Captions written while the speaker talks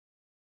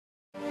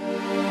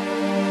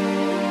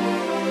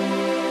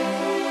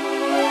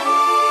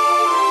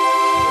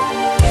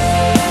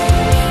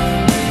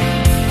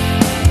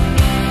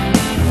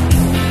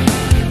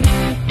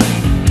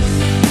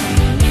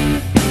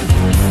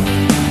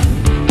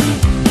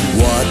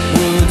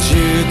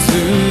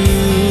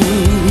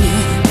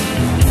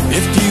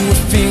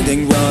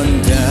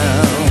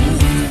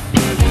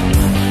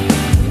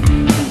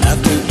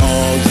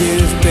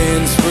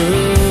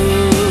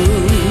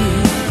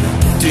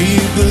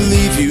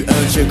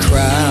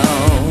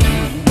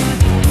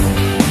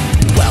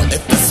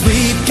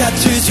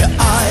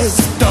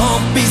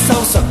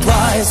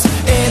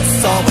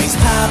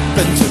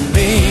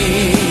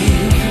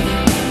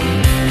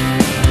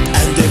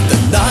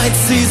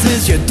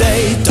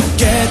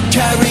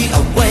carried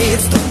away.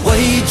 It's the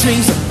way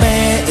dreams are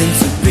meant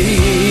to be.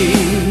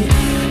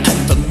 And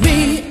for me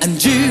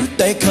and you,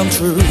 they come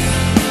true.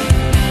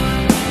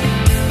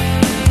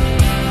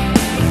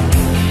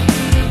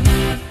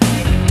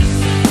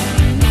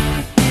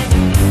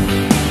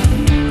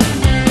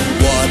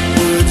 What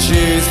would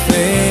you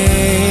think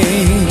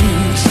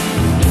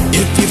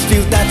if you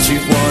feel that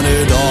you've won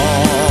it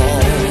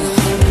all?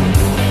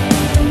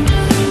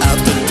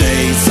 After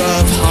days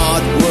of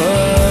hard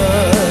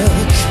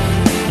work,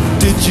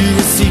 did you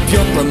receive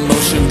your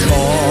promotion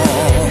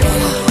call?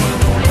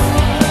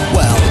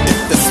 Well, if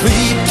the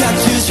sleep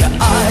catches your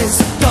eyes,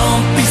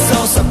 don't be so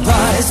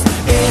surprised.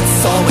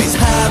 It's always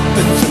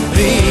happened to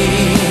me.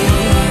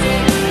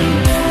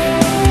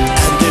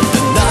 And if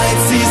the night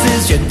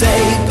seizes your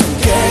day, don't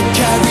get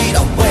carried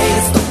away.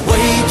 It's the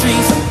way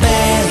dreams are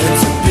meant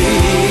to be.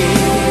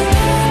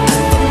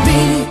 And for me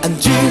and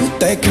you,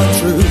 they come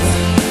true.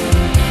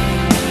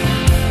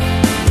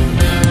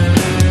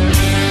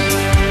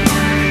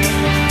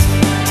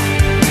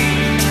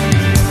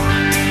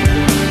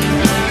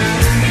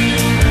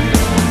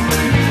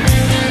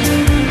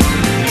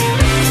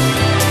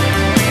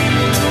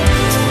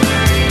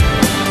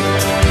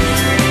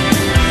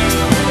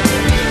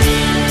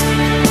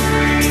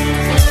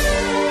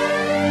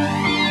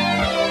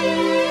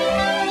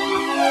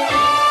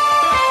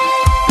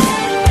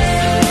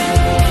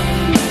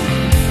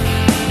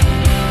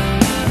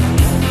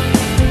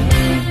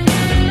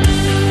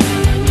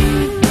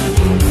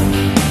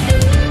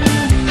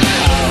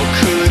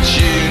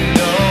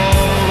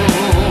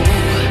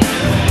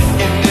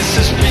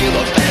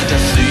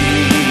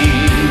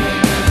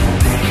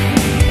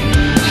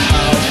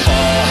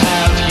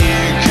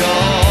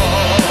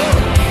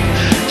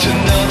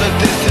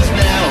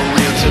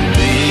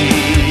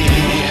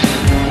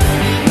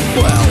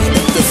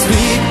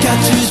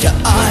 Catches your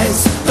eyes,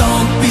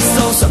 don't be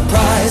so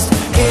surprised.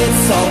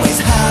 It's always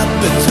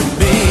happened to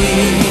me.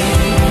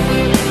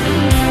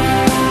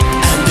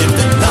 And if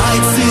the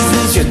night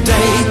seizes your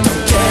day,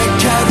 don't get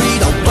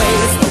carried away.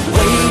 It's the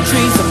way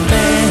dreams are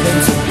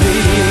meant to be.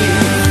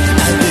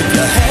 And if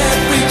your head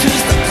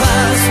reaches the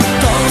clouds,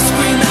 don't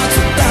scream out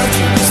too loud.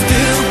 You will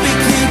still be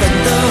clear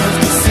enough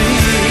to see.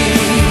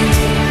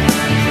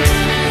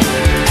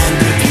 And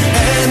if you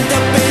end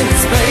up in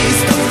space,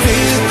 don't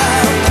feel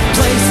out of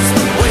place. It's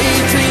the way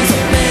dreams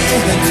are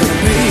meant to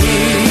be.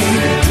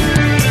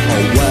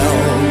 Oh well,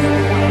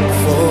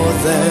 for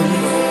them,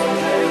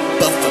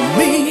 but for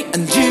me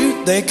and you,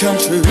 they come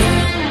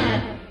true.